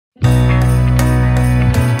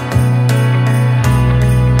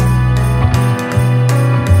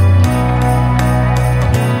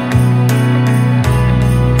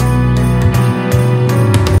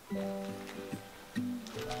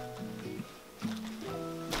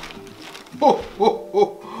Ho, ho,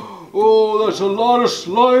 ho. Oh, that's a lot of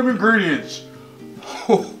slime ingredients.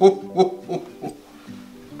 Ho, ho, ho, ho, ho.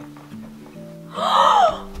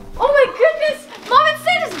 Oh my goodness! Mom, it's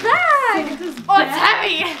Santa's bag! Oh, it's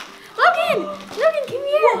heavy! Logan, come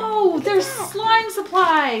here! Whoa, there's slime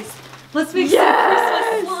supplies! Let's make some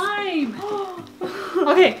Christmas slime!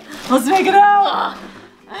 Okay, let's make it out!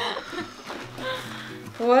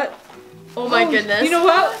 What? Oh my goodness. You know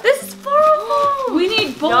what? This is horrible! We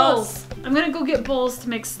need bowls. I'm gonna go get bowls to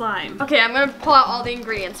make slime. Okay, I'm gonna pull out all the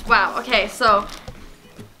ingredients. Wow, okay, so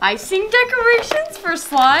icing decorations for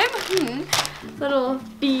slime. Little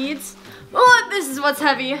beads. Oh, this is what's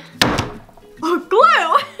heavy. Oh,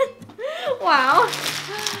 glue! Wow.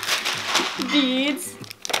 Beads.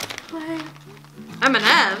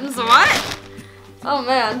 M&M's, what? Oh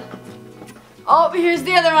man. Oh, here's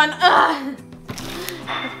the other one. Ugh.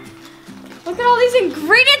 Look at all these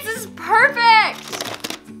ingredients, this is perfect!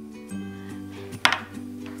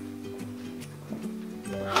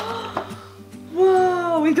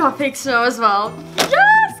 Whoa, we got fake snow as well.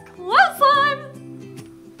 Yes, cloud slime!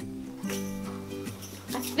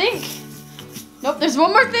 I think. Nope, there's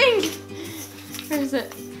one more thing. Where is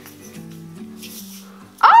it?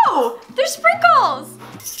 Oh, there's sprinkles!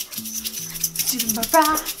 Do the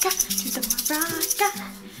maraca, do the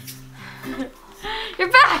maraca.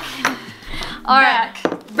 You're back! Alright,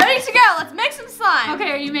 ready to go, let's make some slime.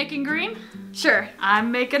 Okay, are you making green? Sure.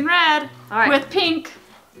 I'm making red. Alright. With pink.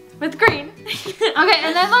 With green. Okay,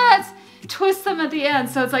 and then let's twist them at the end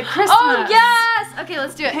so it's like Christmas. Oh, yes! Okay,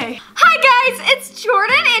 let's do it. Okay. Hi guys, it's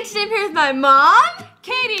Jordan and today I'm here with my mom.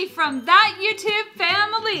 Katie from That YouTube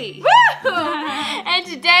Family. Woo! And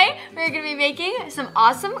today we're gonna be making some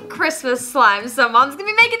awesome Christmas slime. So mom's gonna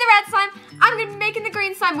be making the red slime, I'm gonna be making the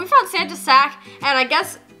green slime. We found Santa's sack and I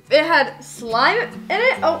guess it had slime in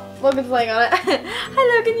it. Oh, Logan's laying on it.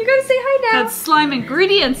 Hi Logan, you gotta say hi now. Had slime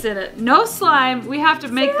ingredients in it. No slime, we have to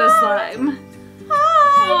make the slime.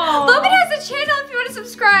 Hi! Aww. Logan has a channel if you want to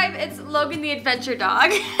subscribe. It's Logan the Adventure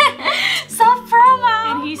Dog. Soft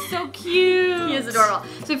promo! And he's so cute. He is adorable.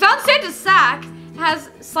 So we found Santa's sack. It has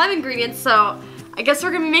slime ingredients, so I guess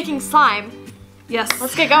we're gonna be making slime. Yes.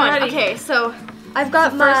 Let's get going. Ready. Okay, so I've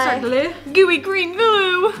got First our my glue. gooey green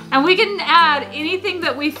glue. And we can add anything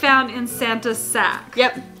that we found in Santa's sack.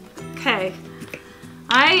 Yep. Okay.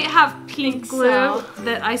 I have pink glue so.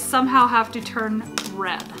 that I somehow have to turn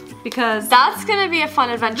red because That's gonna be a fun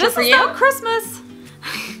adventure this for is you. now Christmas.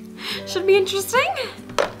 Should be interesting.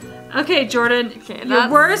 Okay, Jordan, Okay, your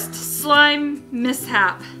that's- worst slime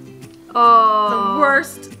mishap. Oh. The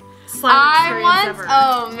worst slime experience ever.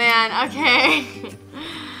 Oh man, okay.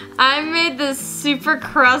 I made this super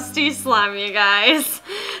crusty slime, you guys.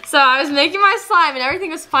 So I was making my slime and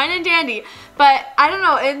everything was fine and dandy, but I don't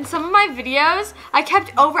know, in some of my videos, I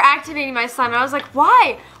kept over-activating my slime and I was like,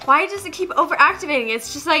 why? Why does it keep over-activating?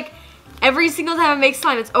 It's just like, every single time I make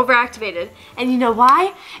slime, it's over-activated. And you know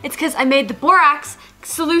why? It's because I made the borax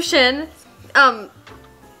solution,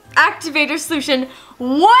 activator solution,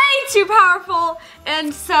 way too powerful,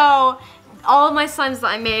 and so all of my slimes that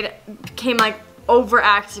I made became like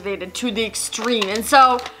overactivated to the extreme. And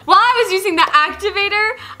so while I was using the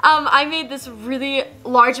activator, I made this really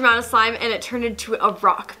large amount of slime and it turned into a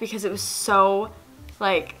rock because it was so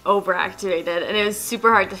like overactivated and it was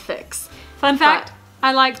super hard to fix. Fun fact,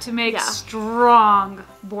 I like to make strong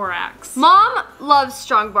borax. Mom loves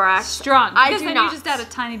strong borax. Strong. I Because do then not. you just add a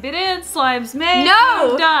tiny bit in, slime's made, No!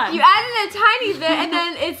 boom, done. You added a tiny bit and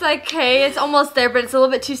then it's like, okay, it's almost there, but it's a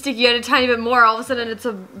little bit too sticky. You add a tiny bit more, all of a sudden it's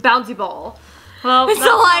a bouncy ball. Well, So that's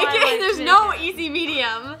how like, I there's to no make it. easy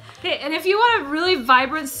medium. Okay, and if you want a really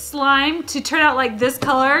vibrant slime to turn out like this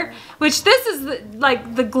color, which this is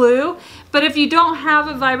like the glue, but if you don't have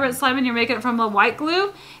a vibrant slime and you're making it from the white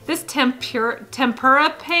glue, this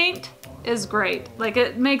tempera paint is great. Like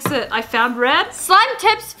it makes it, I found red. Slime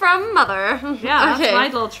tips from Mother. Yeah, okay. that's my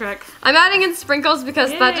little trick. I'm adding in sprinkles because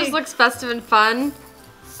that Yay. just looks festive and fun.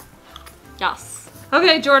 Yes.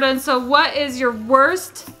 Okay, Jordan, so what is your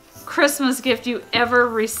worst Christmas gift you ever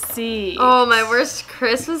received? Oh, my worst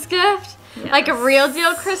Christmas gift? Yes. Like a real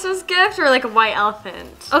deal Christmas gift or like a white elephant?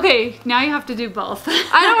 Okay, now you have to do both.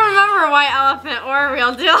 I don't remember a white elephant or a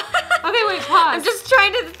real deal. Okay, wait, pause. I'm just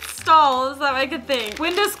trying to stall so that I could think.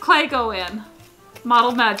 When does clay go in?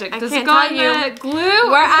 Model Magic. Does it can't go tell in you. the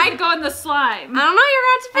glue or does it go in the slime? I don't know, you're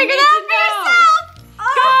gonna have to figure need that to out for yourself.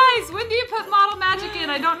 Guys, when do you put Model Magic in?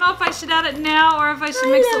 I don't know if I should add it now or if I should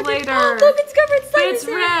mix it later. Logan's covered But it's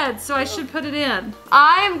red, so I should put it in.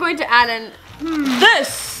 I am going to add in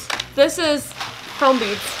this. This is foam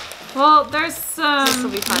beads. Well, there's some This'll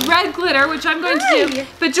be fun. red glitter, which I'm going to do.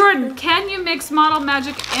 But Jordan, can you mix Model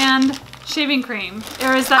Magic and shaving cream.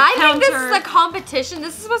 Or is that I counter? think this is a competition.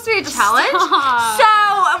 This is supposed to be a challenge. Stop.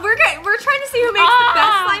 So we're trying to see who makes the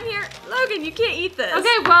best slime here. Logan, you can't eat this.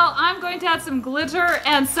 Okay, well, I'm going to add some glitter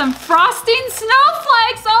and some frosting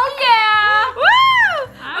snowflakes. Oh yeah!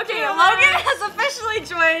 Woo! Okay, Logan has officially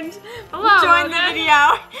joined the Logan.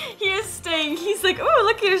 video. He is staying. He's like, oh,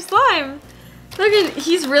 look at your slime. Logan,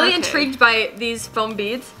 he's really intrigued by these foam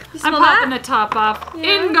beads. I'm popping the top off.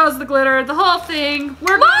 Yeah. In goes the glitter, the whole thing.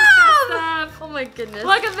 We're Mom! stuff. Oh my goodness.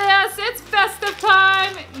 Look at this. It's festive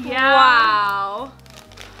time. Yeah. Wow.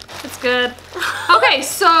 It's good. Okay,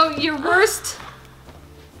 so your worst.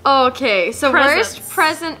 Okay, so Presents. worst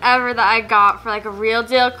present ever that I got for like a real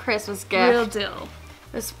deal Christmas gift. Real deal.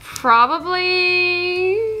 Was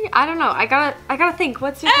probably, I don't know. I gotta think.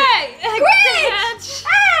 What's your Hey! Grinch?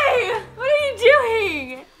 Hey! What are you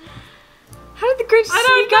doing? How did the Grinch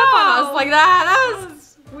sneak up on us like that? That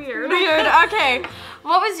was weird. weird. Okay.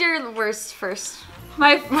 What was your worst first?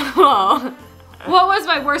 My Oh. what was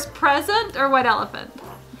my worst present or white elephant?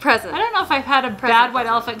 Present. I don't know if I've had a bad white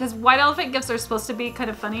elephant because white elephant gifts are supposed to be kind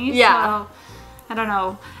of funny. Yeah. So I don't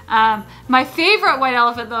know. My favorite white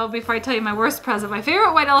elephant though, before I tell you my worst present, my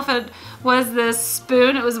favorite white elephant was this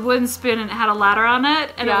spoon. It was a wooden spoon and it had a ladder on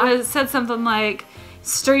it. And it said something like,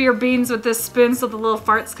 stir your beans with this spoon so the little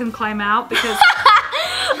farts can climb out because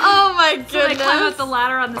Oh my goodness. so they climb up the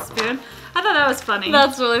ladder on the spoon. I thought that was funny.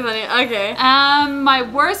 That's really funny. Okay. My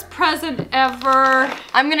worst present ever.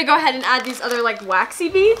 I'm gonna go ahead and add these other like waxy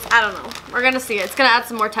beads. I don't know. We're gonna see it. It's gonna add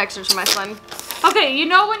some more texture to my slime. Okay, you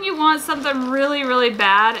know when you want something really, really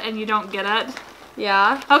bad and you don't get it?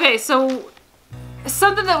 Yeah. Okay, so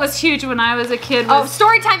something that was huge when I was a kid was... Oh,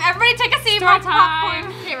 story time. Everybody take a seat. Story Pop popcorn.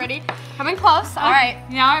 time. Okay, ready? Coming close. All right.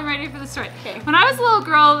 Now I'm ready for the story. Okay. When I was a little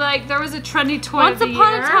girl, like there was a trendy toy Once of the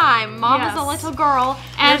upon year. a time, Mom Yes. was a little girl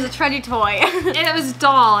and there's a trendy toy. And it was a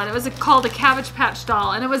doll, and it was called a Cabbage Patch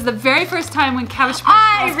doll. And it was the very first time when Cabbage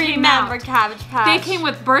Patch dolls came out. remember Cabbage Patch. They came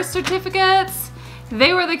with birth certificates.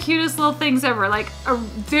 They were the cutest little things ever, like a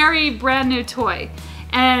very brand new toy.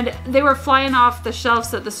 And they were flying off the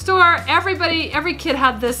shelves at the store. Every kid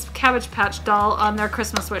had this Cabbage Patch doll on their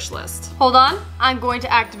Christmas wish list. Hold on. I'm going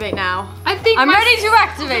to activate now. I think I'm ready to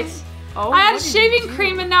activate. Oh, I had what did shaving you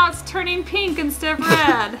cream and now it's turning pink instead of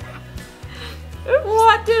red.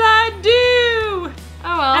 What did I do?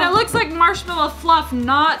 Oh well. And it looks like marshmallow fluff,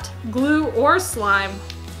 not glue or slime.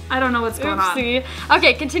 I don't know what's going on. Oopsie.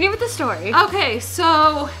 Okay, continue with the story. Okay,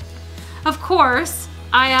 so of course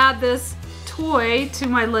I add this toy to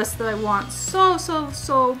my list that I want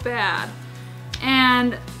so bad.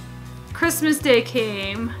 And Christmas Day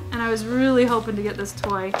came and I was really hoping to get this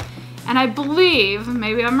toy. And I believe,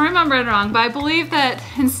 maybe I'm remembering it wrong, but I believe that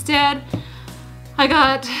instead I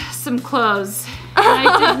got some clothes. And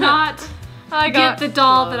I did not get the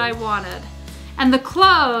doll that I wanted. And the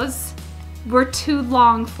clothes were too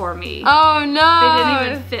long for me. Oh no. They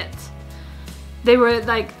didn't even fit. They were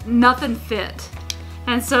like, nothing fit.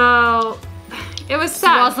 And so it was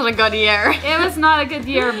sad. It wasn't a good year. It was not a good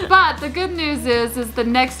year, but the good news is the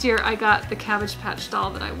next year I got the Cabbage Patch doll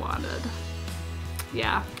that I wanted.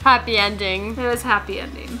 Yeah, Happy ending. it was happy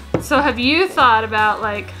ending. So have you thought about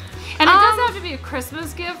like, and it doesn't have to be a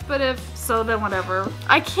Christmas gift, but if so, then whatever.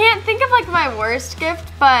 I can't think of like my worst gift,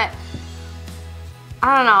 but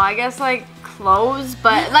I don't know. I guess like clothes,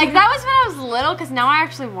 but like that was when I was little because now I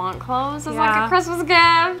actually want clothes as like Yeah. a Christmas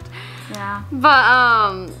gift. Yeah. But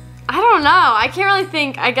I don't know. I can't really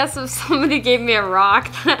think. I guess if somebody gave me a rock,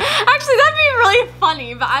 actually that'd be really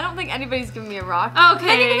funny. But I don't think anybody's giving me a rock. Okay.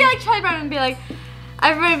 Then you could be like Charlie Brown and be like,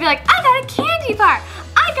 everybody would be like, I got a candy bar.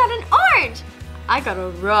 I got an orange. I got a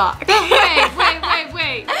rock.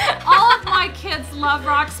 Wait. All of my kids love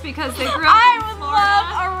rocks because they grew up I in would Florida. love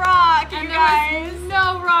a rock, And you there guys. was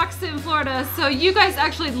no rocks in Florida, so you guys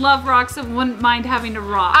actually love rocks and wouldn't mind having a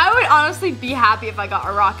rock. I would honestly be happy if I got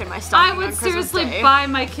a rock in my I stocking would on Christmas seriously Day. buy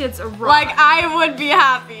my kids a rock. Like, I would be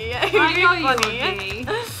happy. It would I be know you funny. would be.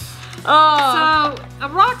 Oh. So, a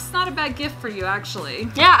rock's not a bad gift for you, actually.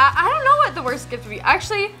 Yeah, I don't know what the worst gift would be.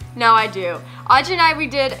 Actually, no, I do. Audrey and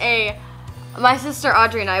I, my sister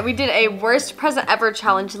Audrey and I, we did a worst present ever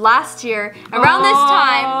challenge last year around this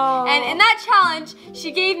time. And in that challenge,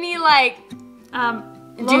 she gave me like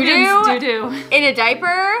Logan's doo-doo doo-doo. in a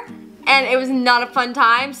diaper. And it was not a fun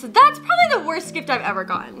time. So that's probably the worst gift I've ever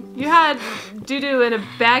gotten. You had doo-doo in a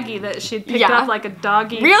baggie that she'd picked up like a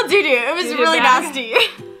doggy. Real doo-doo. It was Doo-doo really bag. nasty.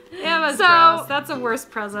 It was So- gross. That's a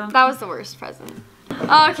worst present. That was the worst present.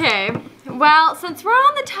 Okay, well, since we're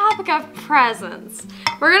on the topic of presents,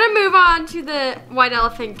 we're gonna move on to the white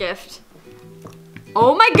elephant gift.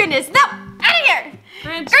 Oh my goodness, no! Out of here!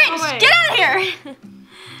 Grinch, Grinch, away. get out of here!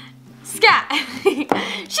 Scat.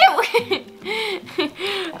 Shoot.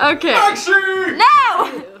 Okay. Maxie!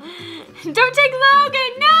 No! Don't take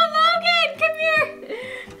Logan! No, Logan! Come here!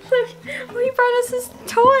 Look, oh, he brought us his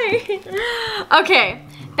toy. Okay,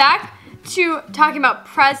 back to talking about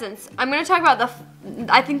presents. I'm gonna talk about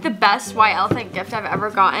I think the best white elephant gift I've ever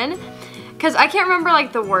gotten. Because I can't remember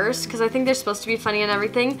like the worst, because I think they're supposed to be funny and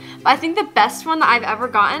everything. But I think the best one that I've ever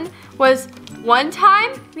gotten was one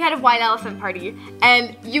time we had a white elephant party.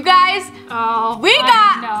 And you guys, we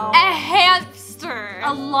got a hamster.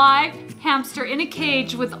 A live hamster in a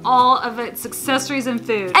cage with all of its accessories and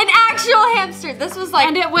food. An actual hamster. This was like,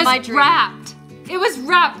 and it was my dream. wrapped. It was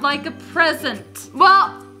wrapped like a present.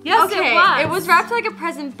 Well, yes, okay, it was. It was wrapped like a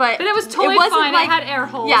present, but it was totally fine. Like, it had air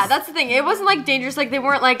holes. Yeah, that's the thing. It wasn't like dangerous. Like they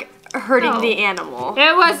weren't like hurting the animal.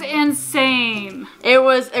 It was insane. It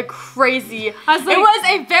was a crazy. It was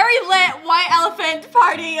a very lit white elephant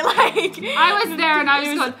party. Like I was there and I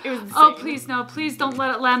was going, oh please no, please don't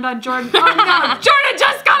let it land on Jordan. Oh no, Jordan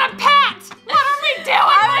just got a pet. What are we doing?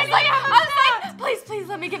 I was like, please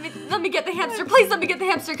let me get the hamster. Please let me get the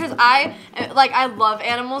hamster, because I love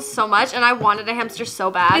animals so much and I wanted a hamster so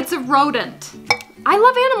bad. It's a rodent. I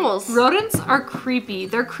love animals. Rodents are creepy.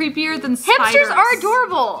 They're creepier than spiders. Hamsters are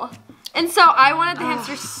adorable. And so I wanted the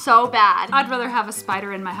hamster so bad. I'd rather have a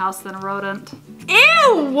spider in my house than a rodent.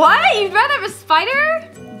 Ew, what? You'd rather have a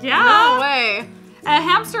spider? Yeah. No way. A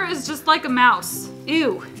hamster is just like a mouse.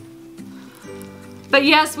 Ew. But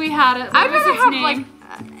yes, we had it. I'd rather have like,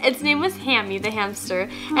 its name was Hammy, the hamster.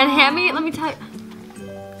 And Hammy, let me tell you.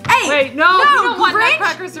 Hey! Wait, no, we don't want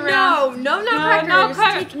nutcrackers around. No nutcrackers.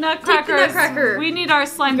 Nutcrackers. Take the nutcracker. We need our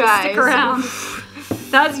slime to stick around.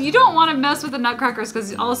 You don't want to mess with the nutcrackers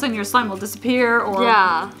because all of a sudden your slime will disappear or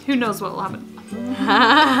who knows what will happen.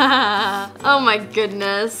 Oh my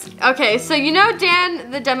goodness. Okay, so you know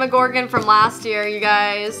Dan the Demogorgon from last year, you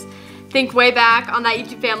guys. Think way back on that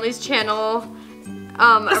YouTube Family's channel.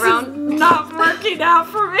 This is not working out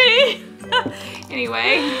for me.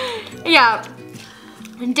 Anyway. Yeah.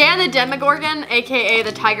 Dan the Demogorgon, aka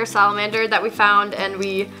the tiger salamander that we found and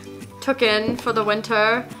we took in for the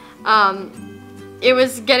winter. It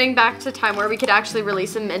was getting back to time where we could actually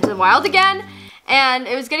release him into the wild again, and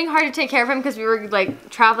it was getting hard to take care of him because we were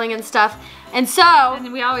like traveling and stuff. And so,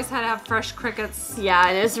 and we always had to have fresh crickets. Yeah,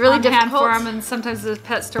 and it was really difficult for him, and sometimes the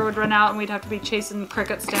pet store would run out and we'd have to be chasing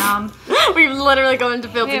crickets down. We literally go into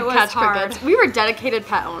fields and catch crickets. We were dedicated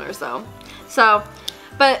pet owners though. So,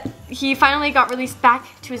 but he finally got released back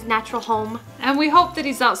to his natural home. And we hope that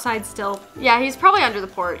he's outside still. Yeah, he's probably under the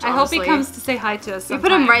porch, honestly. I hope he comes to say hi to us sometime. We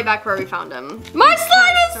put him right back where we found him. My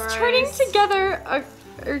slime is turning together.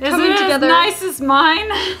 Is it together. As nice as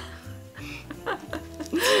mine?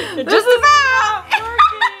 Just about.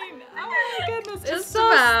 Working. Oh my goodness, it's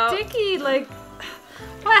so sticky. Like,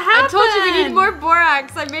 what happened? I told you we need more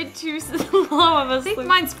borax. I made too slow of a I think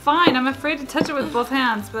mine's fine. I'm afraid to touch it with both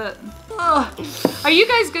hands, but are you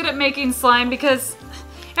guys good at making slime? Because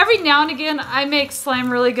every now and again I make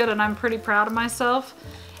slime really good and I'm pretty proud of myself.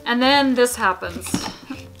 And then this happens.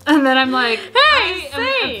 And then I'm like, hey,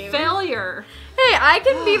 I'm a failure. Hey, I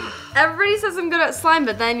can be, everybody says I'm good at slime,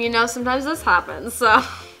 but then, you know, sometimes this happens, so.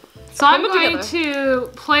 So I'm going to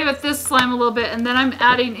play with this slime a little bit, and then I'm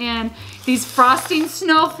adding in these frosting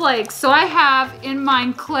snowflakes. So I have in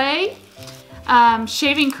mine clay,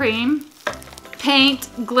 shaving cream, paint,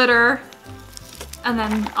 glitter, and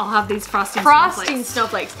then I'll have these frosting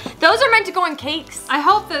snowflakes. Those are meant to go in cakes. I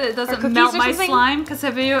hope that it doesn't melt my slime, because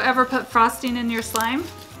have you ever put frosting in your slime?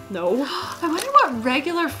 No. I wonder what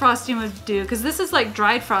regular frosting would do, because this is like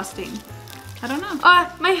dried frosting. I don't know.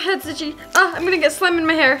 My head's itchy. I'm gonna get slime in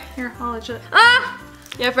my hair. Here, I'll let you.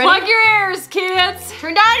 Yeah, ready? Plug your ears, kids.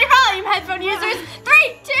 Turn down your volume, headphone users.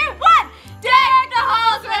 3, 2, 1. Deck the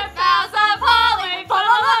halls with boughs of holly. La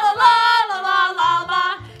la la la la la la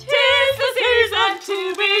la. 'Tis the season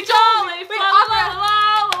to be jolly. La la la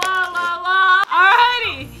la la la.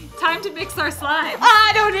 Alrighty, time to mix our slime.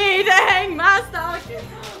 I don't need to hang my stocking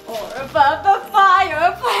or above the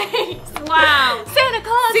fireplace. Wow. Santa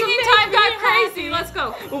Claus. Singing time got crazy. Let's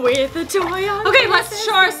go. With a toy on. Okay, let's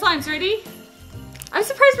show our slimes. Ready? I'm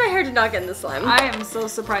surprised my hair did not get in the slime. I am so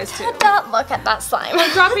surprised too. Look at that slime.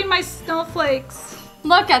 I'm dropping my snowflakes.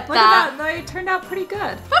 Look at that. They turned out pretty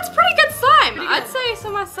good. That's pretty good slime. I'd say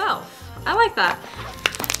so myself. I like that.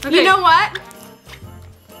 Okay. You know what?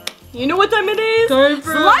 You know what time it is? Time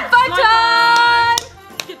for slime fight time!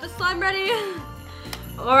 Get the slime ready.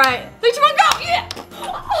 All right, 3, 2, 1, go! Yeah!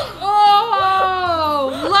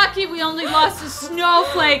 Oh, lucky we only lost a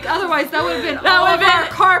snowflake. Otherwise, that would have been all over our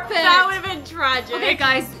carpet. That would have been tragic. Okay,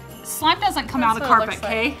 guys, slime doesn't come out of carpet,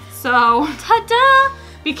 okay? So, ta-da!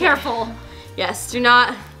 Be careful. Yes, do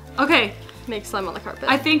not Okay. make slime on the carpet.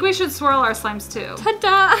 I think we should swirl our slimes too.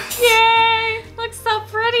 Ta-da! Yay! Looks so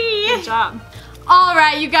pretty. Good job. All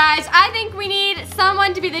right, you guys, I think we need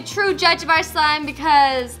someone to be the true judge of our slime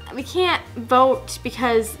because we can't vote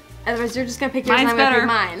because otherwise you're just gonna pick yours and I'm gonna pick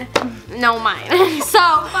mine. No, mine.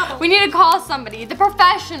 So we need to call somebody, the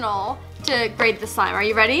professional, to grade the slime. Are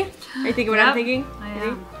you ready? Are you thinking what I'm thinking? I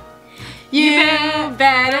am. You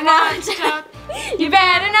better not jump. You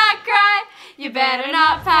better not cry. You better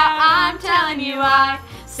not pout. I'm telling you why.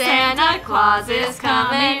 Santa Claus is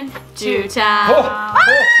coming to town.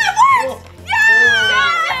 It works!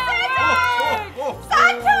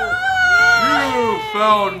 You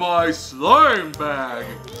found my slime bag.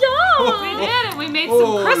 We did it. We made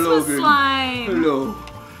some Christmas Logan. slime. Hello.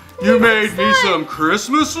 You made me some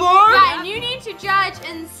Christmas slime? Yeah, and you need to judge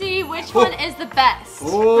and see which one is the best.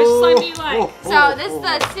 Which slime do you like? So this is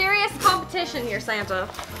the serious competition here, Santa.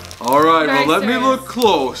 All right, Very well, let me serious. look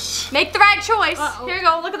close. Make the right choice. Uh-oh. Here you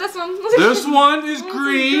go. Look at this one. This one is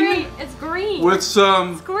green It's green. with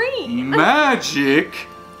some It's green. magic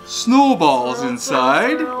snowballs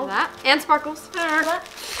inside. Look at that. And sparkles.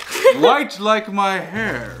 White like my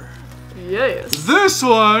hair. Yes. This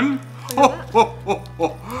one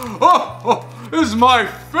is my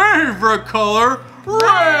favorite color,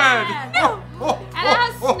 red. And it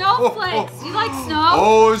has snowflakes. Do you like snow?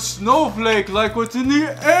 Oh, a snowflake like what's in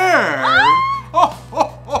the air.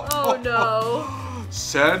 Oh no.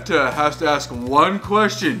 Santa has to ask one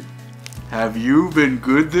question. Have you been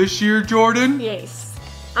good this year, Jordan? Yes.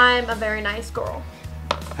 I'm a very nice girl.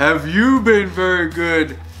 Have you been very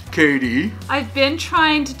good, Katie? I've been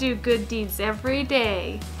trying to do good deeds every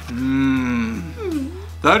day.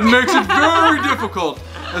 That makes it very difficult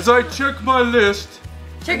as I check my list.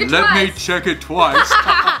 Check it Let me twice. check it twice.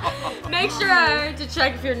 Make sure to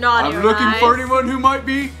check if you're naughty I'm or looking nice. for anyone who might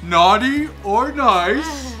be naughty or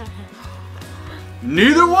nice.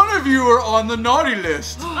 Neither one of you are on the naughty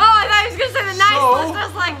list. Oh, I thought he was gonna say the nice So- list. I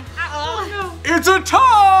was like, oh. It's a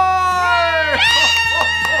tie!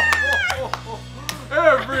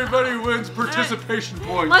 Everybody wins participation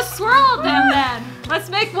points. Let's swirl them then. Let's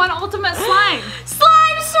make one ultimate slime.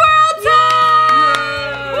 Slime swirl time!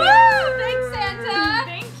 Yay! Woo! Thanks, Santa.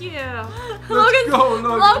 Thank you.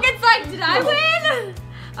 Logan's like, did I win?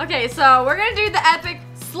 Okay, so we're gonna do the epic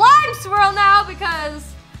slime swirl now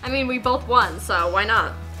because, I mean, we both won, so why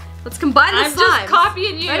not? Let's combine the I'm slimes. just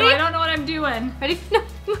copying you. Ready? I don't know what I'm doing. Ready? No.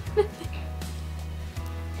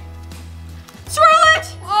 Swirl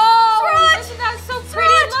it! Oh, Swirl it! isn't that so Swirl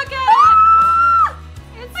pretty? it! Look at Ah!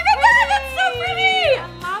 it. It's Look at that! That's so pretty! I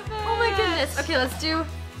love it. Oh my goodness. Okay, let's do.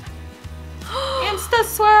 Insta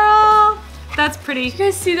swirl. That's pretty. You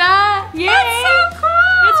guys see that? Yay! That's so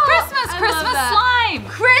cool! It's Christmas. I love Christmas that. slime.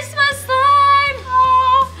 Christmas slime!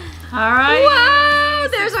 Oh. All right. Wow!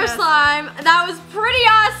 There's our Success. slime. That was pretty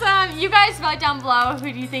awesome. You guys vote down below.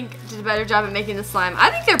 Who do you think did a better job at making the slime? I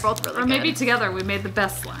think they're both really Or good. maybe together we made the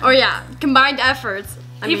best slime. Or yeah, combined efforts.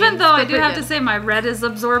 I Even mean, though I still do have pretty to say my red is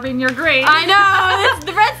absorbing your grade. I know,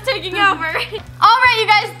 the red's taking over. All right, you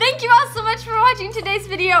guys, thank you all so much for watching today's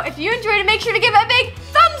video. If you enjoyed it, make sure to give it a big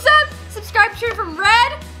thumbs up. Subscribe to it from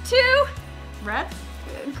red to Red?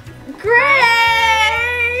 gray.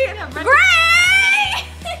 Yeah, red. Gray!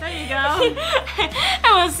 There you go.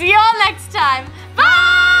 And we'll see you all next time.